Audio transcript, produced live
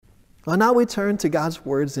Well, now we turn to God's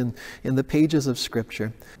words in the pages of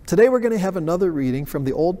Scripture. Today we're going to have another reading from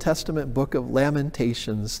the Old Testament book of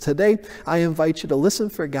Lamentations. Today I invite you to listen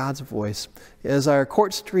for God's voice as our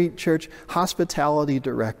Court Street Church Hospitality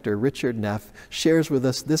Director, Richard Neff, shares with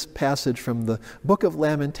us this passage from the book of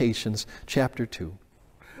Lamentations, chapter 2.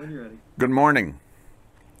 When you're ready. Good morning.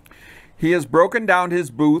 He has broken down his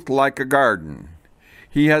booth like a garden.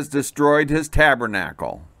 He has destroyed his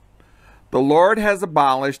tabernacle. The Lord has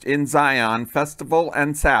abolished in Zion festival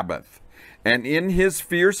and Sabbath, and in his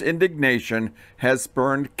fierce indignation has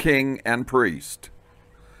spurned king and priest.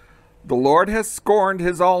 The Lord has scorned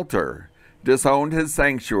his altar, disowned his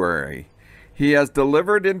sanctuary. He has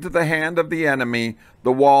delivered into the hand of the enemy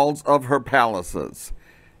the walls of her palaces.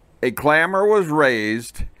 A clamor was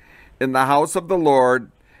raised in the house of the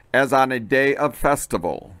Lord as on a day of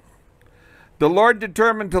festival. The Lord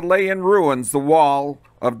determined to lay in ruins the wall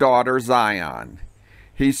of daughter Zion.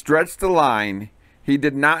 He stretched the line. He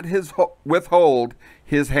did not withhold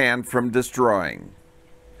his hand from destroying.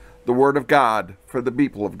 The word of God for the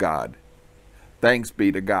people of God. Thanks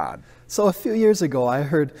be to God. So a few years ago, I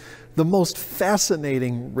heard the most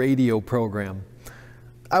fascinating radio program.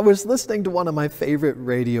 I was listening to one of my favorite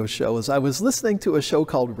radio shows. I was listening to a show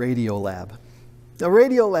called Radiolab. Now,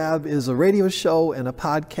 Radiolab is a radio show and a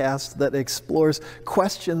podcast that explores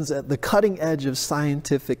questions at the cutting edge of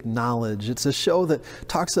scientific knowledge. It's a show that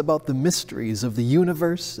talks about the mysteries of the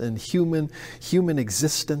universe and human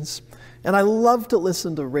existence. And I love to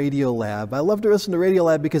listen to Radiolab. I love to listen to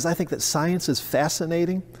Radiolab because I think that science is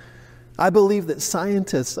fascinating. I believe that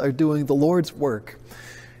scientists are doing the Lord's work.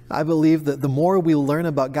 I believe that the more we learn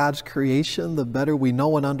about God's creation, the better we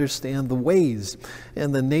know and understand the ways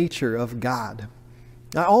and the nature of God.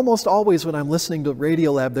 Now, almost always when I'm listening to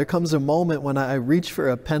Radiolab, there comes a moment when I reach for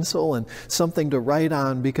a pencil and something to write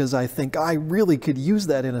on because I think I really could use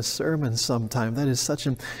that in a sermon sometime. That is such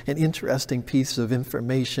an interesting piece of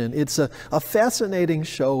information. It's a fascinating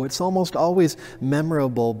show. It's almost always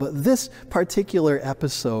memorable, but this particular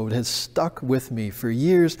episode has stuck with me for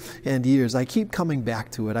years and years. I keep coming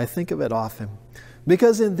back to it. I think of it often.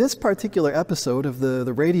 Because in this particular episode of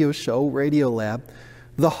the radio show, Radiolab,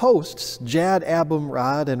 the hosts, Jad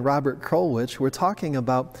Abumrad and Robert Krulwich, were talking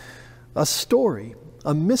about a story,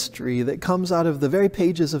 a mystery that comes out of the very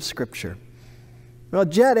pages of Scripture. Well,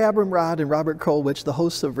 Jad Abumrad and Robert Krulwich, the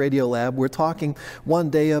hosts of Radiolab, were talking one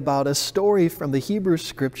day about a story from the Hebrew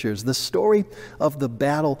Scriptures, the story of the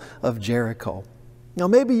Battle of Jericho. Now,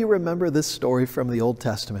 maybe you remember this story from the Old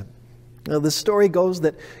Testament. Now, the story goes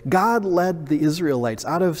that God led the Israelites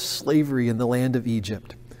out of slavery in the land of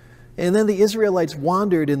Egypt. And then the Israelites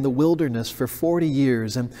wandered in the wilderness for 40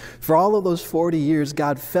 years. And for all of those 40 years,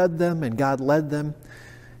 God fed them and God led them.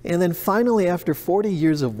 And then finally, after 40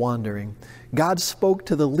 years of wandering, God spoke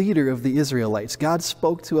to the leader of the Israelites. God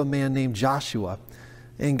spoke to a man named Joshua.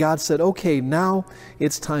 And God said, okay, now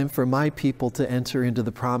it's time for my people to enter into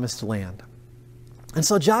the promised land. And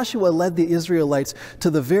so Joshua led the Israelites to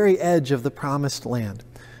the very edge of the promised land.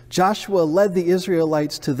 Joshua led the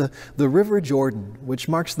Israelites to the River Jordan, which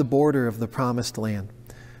marks the border of the promised land.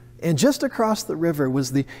 And just across the river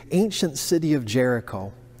was the ancient city of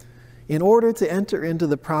Jericho. In order to enter into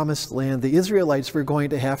the promised land, the Israelites were going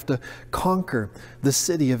to have to conquer the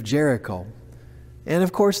city of Jericho. And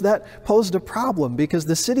of course, that posed a problem because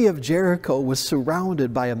the city of Jericho was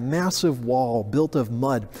surrounded by a massive wall built of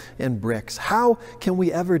mud and bricks. How can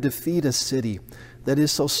we ever defeat a city that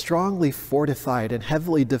is so strongly fortified and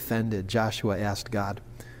heavily defended? Joshua asked God.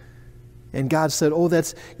 And God said, oh,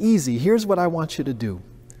 that's easy. Here's what I want you to do.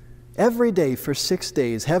 Every day for 6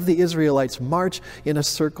 days, have the Israelites march in a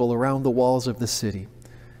circle around the walls of the city.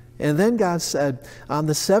 And then God said, on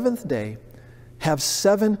the seventh day, have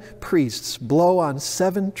 7 priests blow on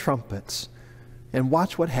 7 trumpets and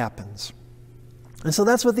watch what happens. And so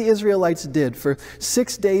that's what the Israelites did. For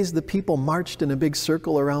 6 days, the people marched in a big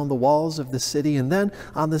circle around the walls of the city. And then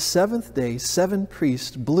on the 7th day, 7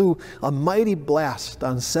 priests blew a mighty blast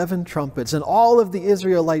on 7 trumpets. And all of the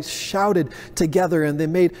Israelites shouted together and they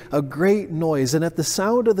made a great noise. And at the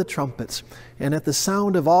sound of the trumpets and at the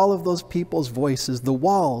sound of all of those people's voices, the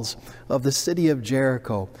walls of the city of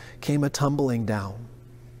Jericho came a-tumbling down.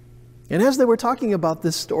 And as they were talking about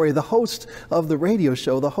this story, the host of the radio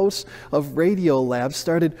show, the host of Radiolab,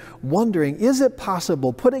 started wondering, is it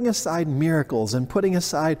possible, putting aside miracles and putting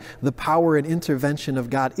aside the power and intervention of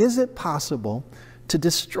God, is it possible to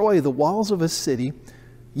destroy the walls of a city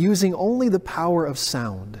using only the power of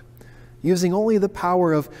sound, using only the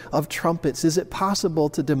power of trumpets? Is it possible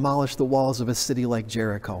to demolish the walls of a city like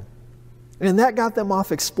Jericho? And that got them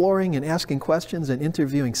off exploring and asking questions and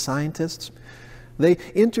interviewing scientists. They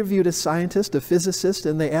interviewed a scientist, a physicist,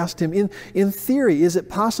 and they asked him, in theory, is it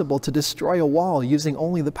possible to destroy a wall using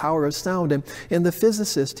only the power of sound? And the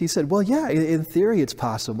physicist, he said, well, yeah, in theory it's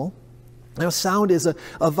possible. Now, sound is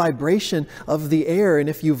a vibration of the air, and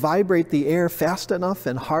if you vibrate the air fast enough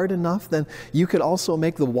and hard enough, then you could also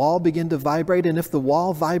make the wall begin to vibrate, and if the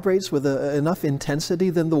wall vibrates with enough intensity,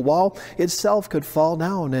 then the wall itself could fall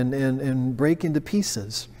down and break into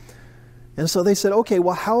pieces. And so they said, okay,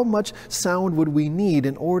 well, how much sound would we need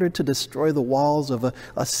in order to destroy the walls of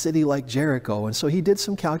a city like Jericho? And so he did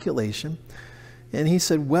some calculation. And he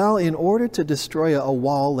said, well, in order to destroy a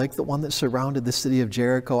wall like the one that surrounded the city of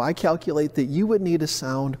Jericho, I calculate that you would need a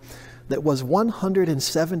sound that was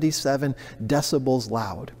 177 decibels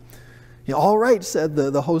loud. You know, all right, said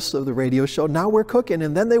the host of the radio show, now we're cooking.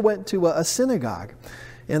 And then they went to a synagogue.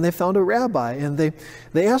 And they found a rabbi, and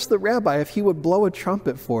they asked the rabbi if he would blow a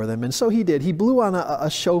trumpet for them. And so he did. He blew on a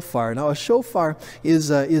shofar. Now, a shofar is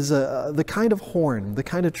the kind of horn, the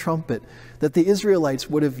kind of trumpet that the Israelites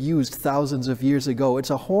would have used thousands of years ago.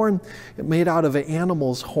 It's a horn made out of an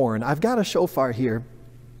animal's horn. I've got a shofar here.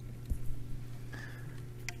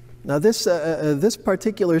 Now this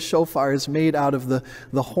particular shofar is made out of the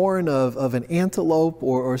horn of an antelope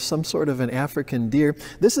or some sort of an African deer.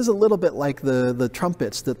 This is a little bit like the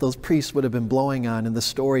trumpets that those priests would have been blowing on in the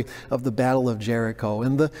story of the Battle of Jericho.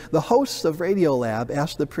 And the hosts of Radiolab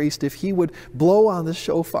asked the priest if he would blow on the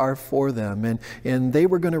shofar for them. And they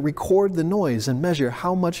were going to record the noise and measure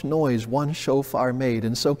how much noise one shofar made.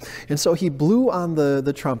 And so he blew on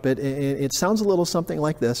the trumpet. It sounds a little something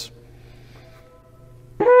like this.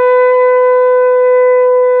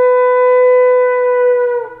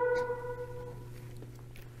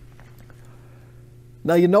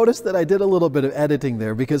 Now you notice that I did a little bit of editing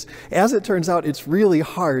there because as it turns out, it's really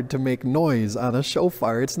hard to make noise on a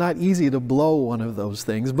shofar. It's not easy to blow one of those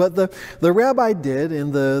things. But the rabbi did,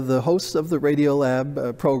 and the hosts of the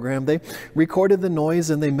Radiolab program, they recorded the noise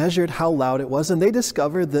and they measured how loud it was, and they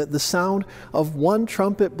discovered that the sound of one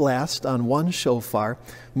trumpet blast on one shofar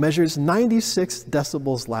measures 96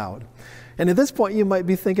 decibels loud. And at this point you might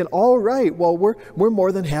be thinking, all right, well, we're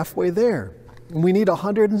more than halfway there. We need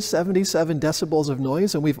 177 decibels of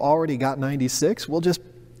noise, and we've already got 96. We'll just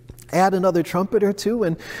add another trumpet or two,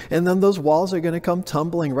 and then those walls are going to come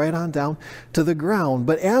tumbling right on down to the ground.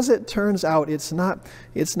 But as it turns out, it's not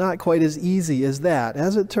quite as easy as that.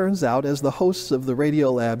 As it turns out, as the hosts of the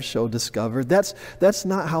Radiolab show discovered, that's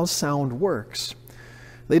not how sound works.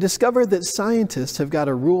 They discovered that scientists have got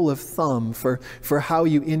a rule of thumb for how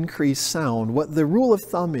you increase sound. What the rule of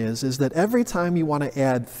thumb is that every time you want to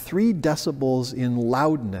add 3 decibels in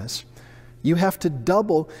loudness, you have to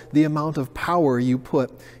double the amount of power you put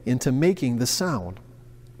into making the sound.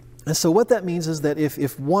 And so what that means is that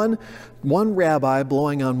if one rabbi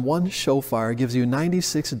blowing on one shofar gives you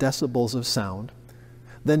 96 decibels of sound,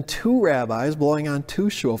 then 2 rabbis blowing on 2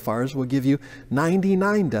 shofars will give you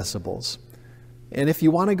 99 decibels. And if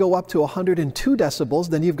you want to go up to 102 decibels,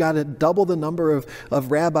 then you've got to double the number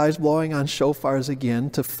of rabbis blowing on shofars again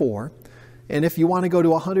to 4. And if you want to go to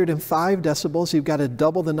 105 decibels, you've got to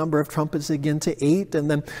double the number of trumpets again to 8,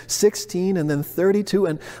 and then 16, and then 32,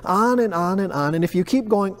 and on and on and on. And if you keep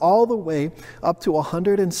going all the way up to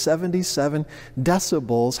 177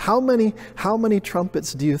 decibels, how many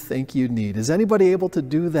trumpets do you think you need? Is anybody able to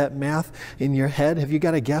do that math in your head? Have you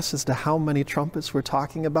got a guess as to how many trumpets we're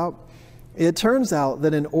talking about? It turns out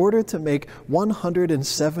that in order to make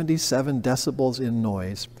 177 decibels in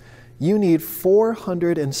noise, you need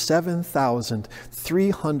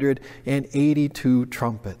 407,382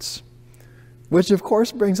 trumpets, which of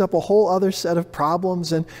course brings up a whole other set of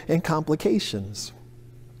problems and complications.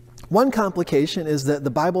 One complication is that the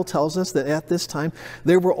Bible tells us that at this time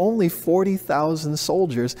there were only 40,000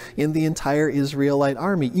 soldiers in the entire Israelite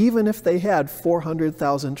army. Even if they had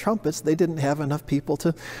 400,000 trumpets, they didn't have enough people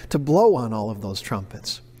to blow on all of those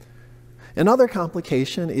trumpets. Another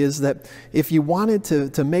complication is that if you wanted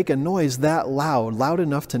to make a noise that loud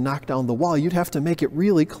enough to knock down the wall, you'd have to make it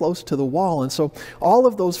really close to the wall. And so all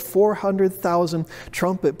of those 400,000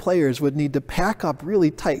 trumpet players would need to pack up really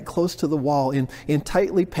tight close to the wall in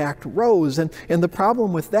tightly packed rows. And the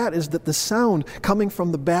problem with that is that the sound coming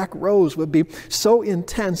from the back rows would be so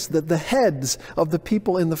intense that the heads of the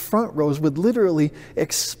people in the front rows would literally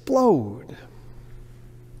explode.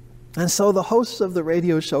 And so the hosts of the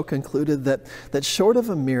radio show concluded that short of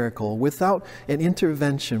a miracle, without an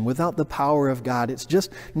intervention, without the power of God, it's just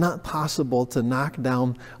not possible to knock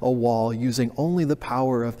down a wall using only the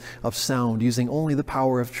power of sound, using only the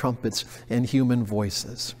power of trumpets and human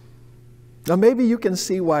voices. Now maybe you can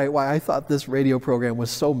see why I thought this radio program was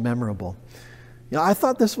so memorable. I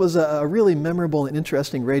thought this was a really memorable and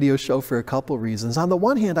interesting radio show for a couple reasons. On the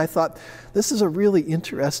one hand, I thought this is a really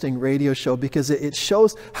interesting radio show because it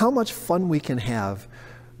shows how much fun we can have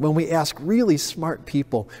when we ask really smart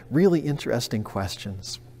people really interesting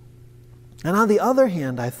questions. And on the other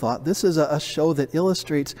hand, I thought this is a show that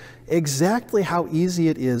illustrates exactly how easy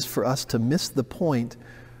it is for us to miss the point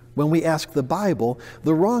when we ask the Bible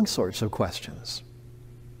the wrong sorts of questions.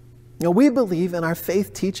 We believe, and our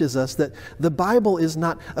faith teaches us, that the Bible is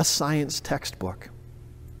not a science textbook.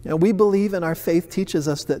 We believe, and our faith teaches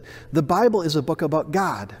us, that the Bible is a book about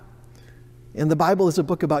God. And the Bible is a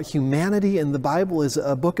book about humanity, and the Bible is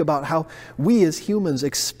a book about how we as humans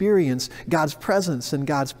experience God's presence and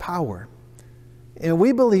God's power. And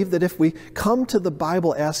we believe that if we come to the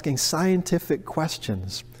Bible asking scientific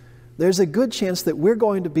questions, there's a good chance that we're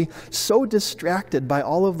going to be so distracted by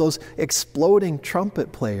all of those exploding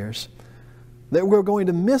trumpet players that we're going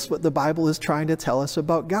to miss what the Bible is trying to tell us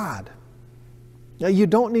about God. Now, you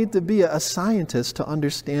don't need to be a scientist to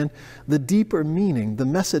understand the deeper meaning, the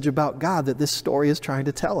message about God that this story is trying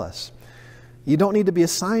to tell us. You don't need to be a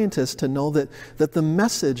scientist to know that the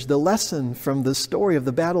message, the lesson from the story of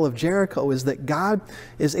the Battle of Jericho is that God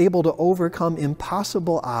is able to overcome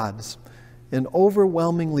impossible odds in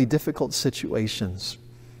overwhelmingly difficult situations.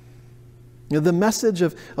 The message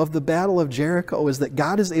of the Battle of Jericho is that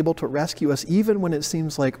God is able to rescue us even when it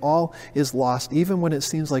seems like all is lost, even when it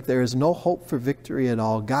seems like there is no hope for victory at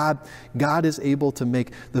all. God is able to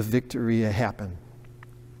make the victory happen.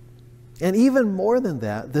 And even more than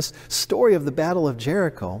that, this story of the Battle of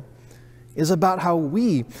Jericho is about how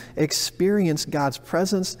we experience God's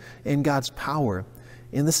presence and God's power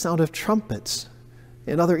in the sound of trumpets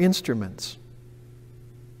and other instruments.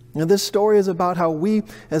 Now, this story is about how we,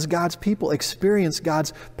 as God's people, experience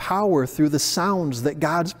God's power through the sounds that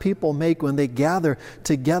God's people make when they gather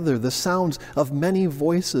together, the sounds of many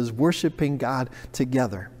voices worshiping God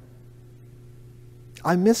together.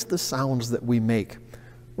 I miss the sounds that we make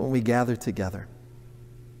when we gather together.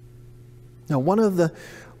 Now, one of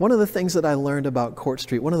the things that I learned about Court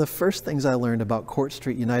Street, one of the first things I learned about Court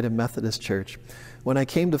Street United Methodist Church when I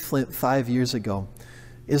came to Flint 5 years ago,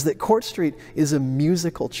 is that Court Street is a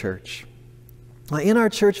musical church. In our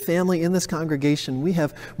church family, in this congregation, we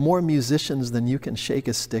have more musicians than you can shake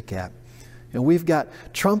a stick at. And we've got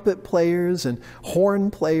trumpet players and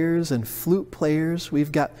horn players and flute players.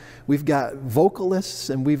 We've got vocalists,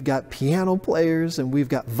 and we've got piano players, and we've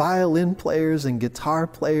got violin players and guitar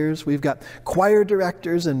players. We've got choir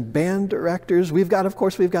directors and band directors. Of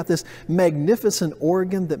course, we've got this magnificent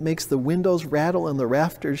organ that makes the windows rattle and the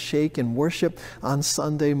rafters shake in worship on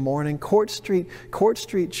Sunday morning. Court Street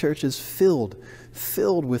Church is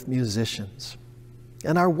filled with musicians.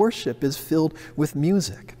 And our worship is filled with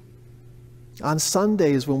music. On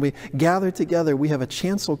Sundays, when we gather together, we have a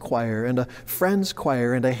chancel choir and a friends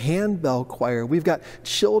choir and a handbell choir. We've got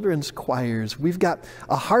children's choirs. We've got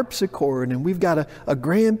a harpsichord, and we've got a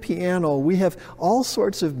grand piano. We have all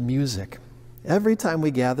sorts of music every time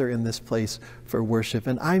we gather in this place for worship.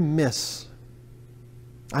 And I miss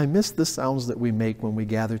the sounds that we make when we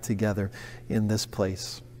gather together in this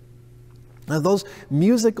place. Now, those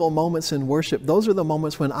musical moments in worship, those are the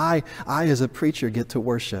moments when I as a preacher get to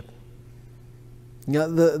worship.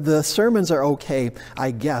 The sermons are okay,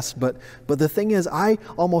 I guess, but the thing is, I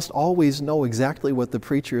almost always know exactly what the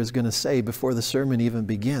preacher is going to say before the sermon even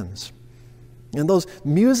begins. And those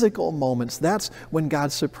musical moments, that's when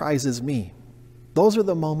God surprises me. Those are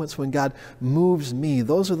the moments when God moves me.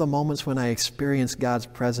 Those are the moments when I experience God's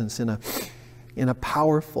presence in a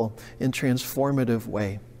powerful and transformative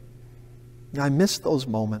way. I miss those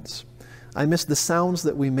moments. I miss the sounds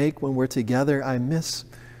that we make when we're together. I miss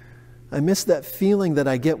that feeling that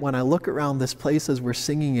I get when I look around this place as we're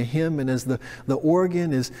singing a hymn and as the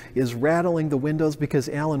organ is rattling the windows because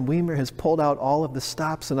Alan Weimer has pulled out all of the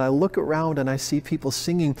stops, and I look around and I see people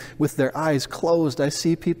singing with their eyes closed. I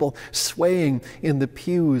see people swaying in the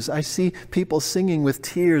pews. I see people singing with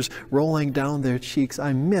tears rolling down their cheeks.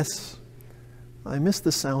 I miss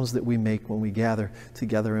the sounds that we make when we gather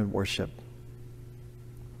together in worship.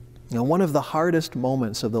 Now, one of the hardest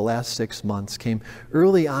moments of the last 6 months came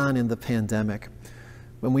early on in the pandemic,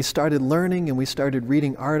 when we started learning and we started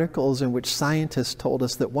reading articles in which scientists told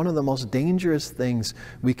us that one of the most dangerous things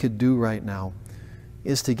we could do right now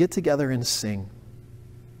is to get together and sing.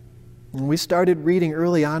 And we started reading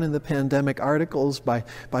early on in the pandemic articles by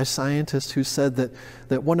scientists who said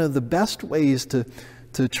that one of the best ways to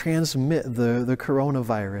transmit the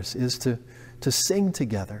coronavirus is to sing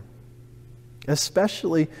together.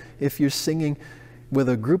 Especially if you're singing with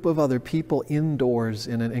a group of other people indoors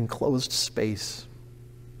in an enclosed space.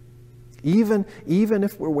 Even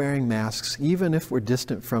if we're wearing masks, even if we're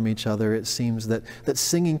distant from each other, it seems that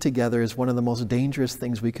singing together is one of the most dangerous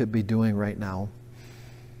things we could be doing right now.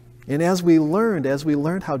 And as we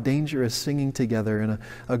learned how dangerous singing together in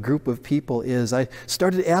a group of people is, I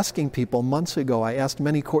started asking people months ago. I asked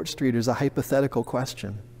many Court Streeters a hypothetical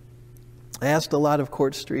question. I asked a lot of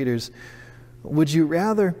Court Streeters, would you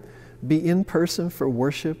rather be in person for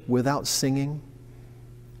worship without singing?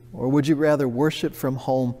 Or would you rather worship from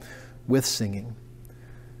home with singing?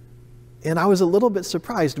 And I was a little bit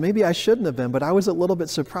surprised. Maybe I shouldn't have been, but I was a little bit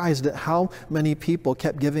surprised at how many people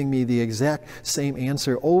kept giving me the exact same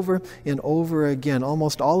answer over and over again.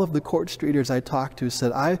 Almost all of the Court Streeters I talked to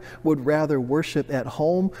said, I would rather worship at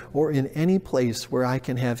home or in any place where I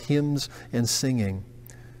can have hymns and singing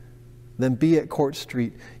than be at Court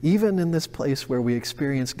Street, even in this place where we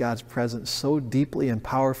experience God's presence so deeply and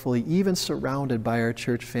powerfully, even surrounded by our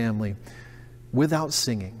church family, without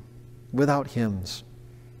singing, without hymns.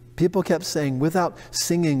 People kept saying, without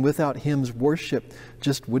singing, without hymns, worship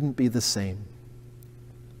just wouldn't be the same.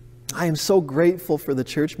 I am so grateful for the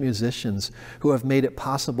church musicians who have made it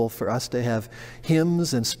possible for us to have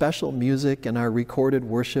hymns and special music and our recorded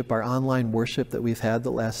worship, our online worship that we've had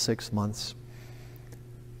the last 6 months.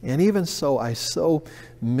 And even so, I so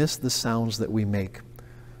miss the sounds that we make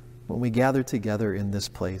when we gather together in this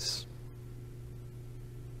place.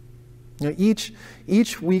 Now,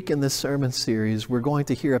 each week in this sermon series, we're going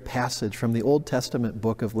to hear a passage from the Old Testament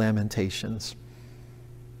book of Lamentations.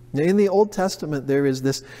 Now, in the Old Testament, there is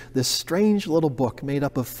this strange little book made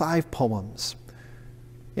up of 5 poems.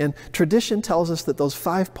 And tradition tells us that those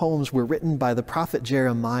 5 poems were written by the prophet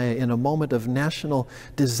Jeremiah in a moment of national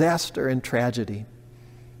disaster and tragedy.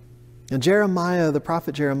 And the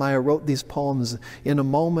prophet Jeremiah, wrote these poems in a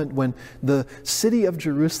moment when the city of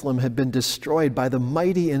Jerusalem had been destroyed by the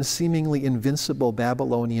mighty and seemingly invincible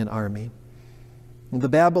Babylonian army. The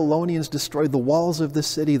Babylonians destroyed the walls of the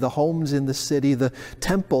city, the homes in the city, the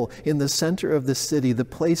temple in the center of the city, the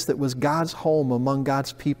place that was God's home among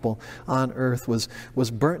God's people on earth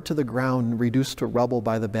was burnt to the ground and reduced to rubble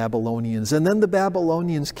by the Babylonians. And then the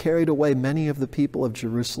Babylonians carried away many of the people of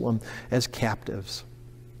Jerusalem as captives.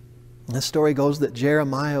 The story goes that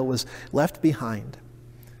Jeremiah was left behind.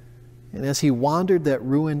 And as he wandered that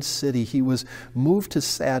ruined city, he was moved to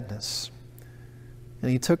sadness.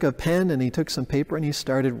 And he took a pen and he took some paper and he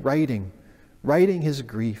started writing his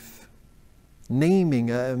grief, making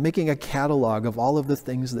a catalog of all of the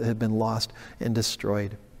things that had been lost and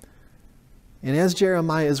destroyed. And as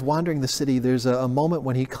Jeremiah is wandering the city, there's a moment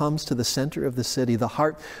when he comes to the center of the city, the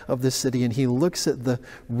heart of the city, and he looks at the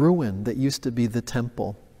ruin that used to be the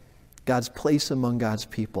temple, God's place among God's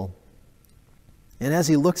people. And as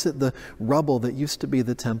he looks at the rubble that used to be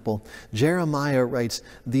the temple, Jeremiah writes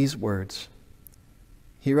these words.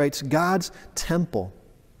 He writes, God's temple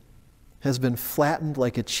has been flattened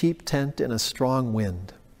like a cheap tent in a strong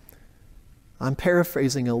wind. I'm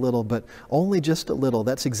paraphrasing a little, but only just a little.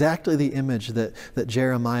 That's exactly the image that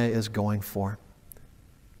Jeremiah is going for.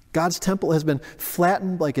 God's temple has been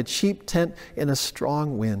flattened like a cheap tent in a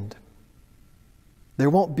strong wind. There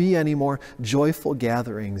won't be any more joyful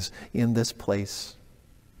gatherings in this place.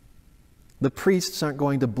 The priests aren't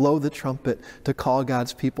going to blow the trumpet to call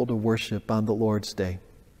God's people to worship on the Lord's day.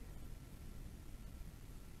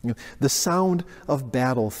 The sound of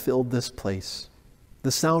battle filled this place.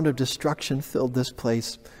 The sound of destruction filled this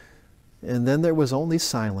place. And then there was only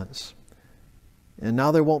silence. And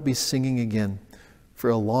now there won't be singing again for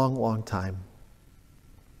a long, long time.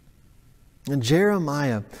 And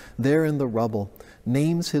Jeremiah, there in the rubble,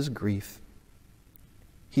 names his grief.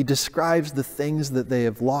 He describes the things that they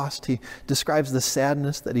have lost. He describes the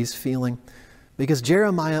sadness that he's feeling. Because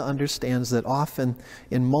Jeremiah understands that often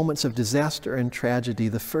in moments of disaster and tragedy,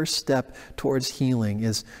 the first step towards healing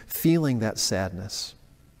is feeling that sadness,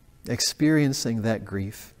 experiencing that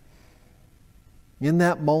grief. In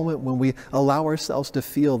that moment when we allow ourselves to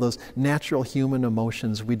feel those natural human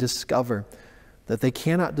emotions, we discover that they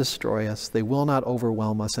cannot destroy us, they will not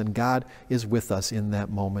overwhelm us, and God is with us in that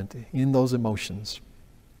moment, in those emotions.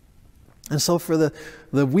 And so for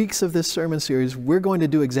the weeks of this sermon series, we're going to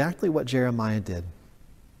do exactly what Jeremiah did.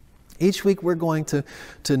 Each week we're going to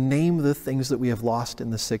name the things that we have lost in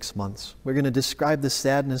the 6 months. We're going to describe the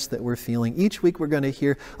sadness that we're feeling. Each week we're going to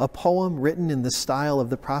hear a poem written in the style of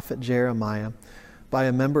the prophet Jeremiah by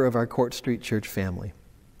a member of our Court Street Church family.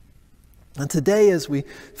 And today, as we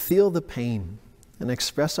feel the pain and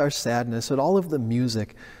express our sadness at all of the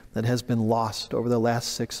music that has been lost over the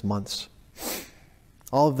last 6 months,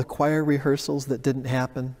 all of the choir rehearsals that didn't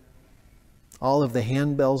happen, all of the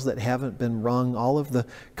handbells that haven't been rung, all of the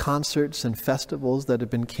concerts and festivals that have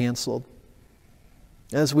been canceled,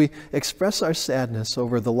 As we express our sadness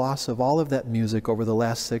over the loss of all of that music over the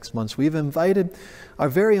last 6 months, we've invited our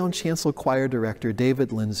very own chancel choir director,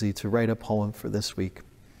 David Lindsay, to write a poem for this week.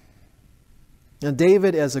 Now,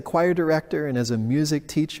 David, as a choir director and as a music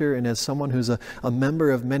teacher and as someone who's a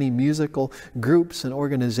member of many musical groups and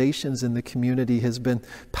organizations in the community, has been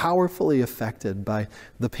powerfully affected by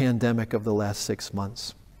the pandemic of the last 6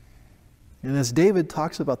 months. And as David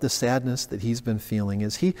talks about the sadness that he's been feeling,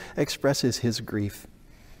 as he expresses his grief,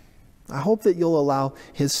 I hope that you'll allow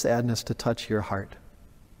his sadness to touch your heart.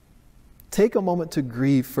 Take a moment to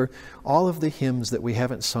grieve for all of the hymns that we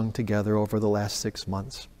haven't sung together over the last 6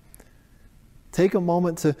 months. Take a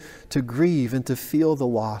moment to grieve and to feel the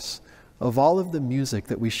loss of all of the music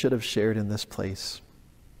that we should have shared in this place.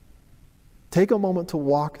 Take a moment to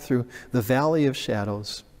walk through the valley of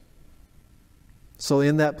shadows, so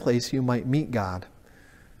in that place you might meet God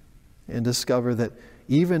and discover that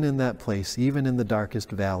even in that place, even in the darkest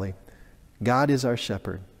valley, God is our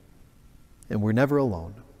shepherd, and we're never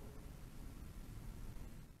alone.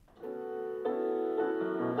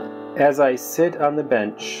 As I sit on the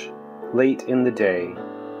bench late in the day,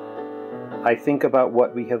 I think about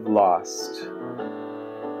what we have lost.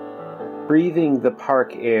 Breathing the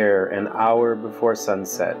park air an hour before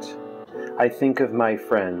sunset, I think of my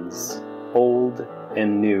friends, old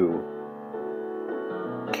and new.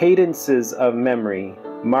 Cadences of memory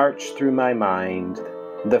march through my mind,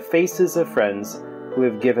 the faces of friends who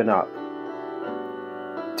have given up.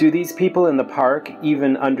 Do these people in the park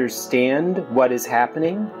even understand what is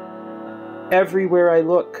happening? Everywhere I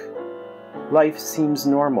look, life seems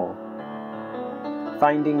normal.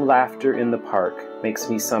 Finding laughter in the park makes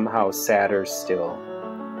me somehow sadder still.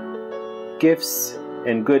 Gifts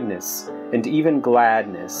and goodness and even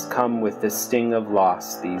gladness come with the sting of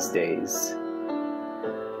loss these days.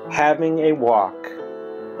 Having a walk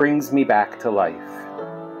brings me back to life.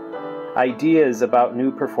 Ideas about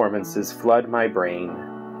new performances flood my brain.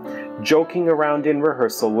 Joking around in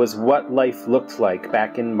rehearsal was what life looked like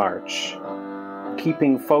back in March.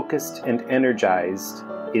 Keeping focused and energized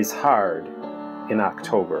is hard in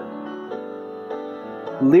October.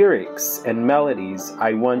 Lyrics and melodies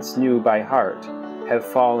I once knew by heart have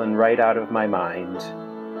fallen right out of my mind.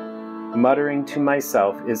 Muttering to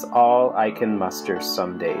myself is all I can muster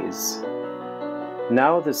some days.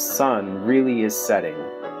 Now the sun really is setting.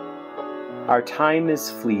 Our time is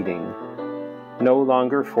fleeting, no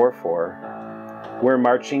longer 4/4. We're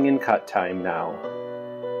marching in cut time now.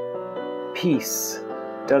 Peace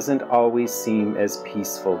doesn't always seem as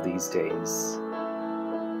peaceful these days.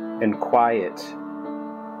 And quiet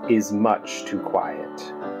is much too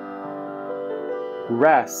quiet.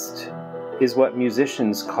 Rest is what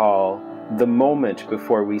musicians call the moment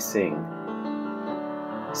before we sing.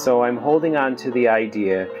 So I'm holding on to the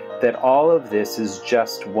idea that all of this is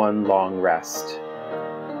just one long rest.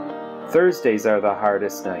 Thursdays are the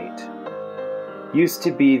hardest night. Used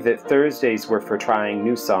to be that Thursdays were for trying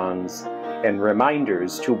new songs and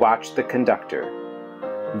reminders to watch the conductor.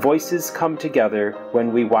 Voices come together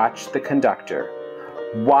when we watch the conductor.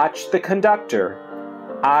 Watch the conductor!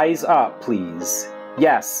 Eyes up, please.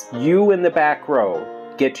 Yes, you in the back row.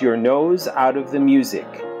 Get your nose out of the music.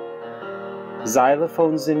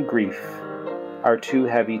 Xylophones in grief are too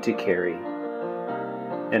heavy to carry,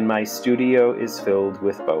 and my studio is filled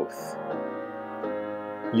with both.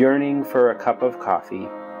 Yearning for a cup of coffee,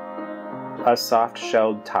 a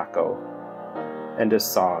soft-shelled taco, and a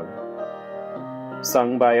song,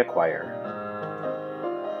 sung by a choir.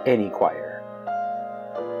 Any choir.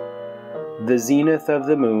 The zenith of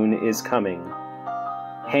the moon is coming,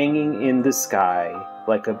 hanging in the sky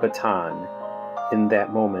like a baton in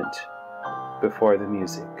that moment before the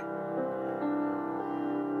music.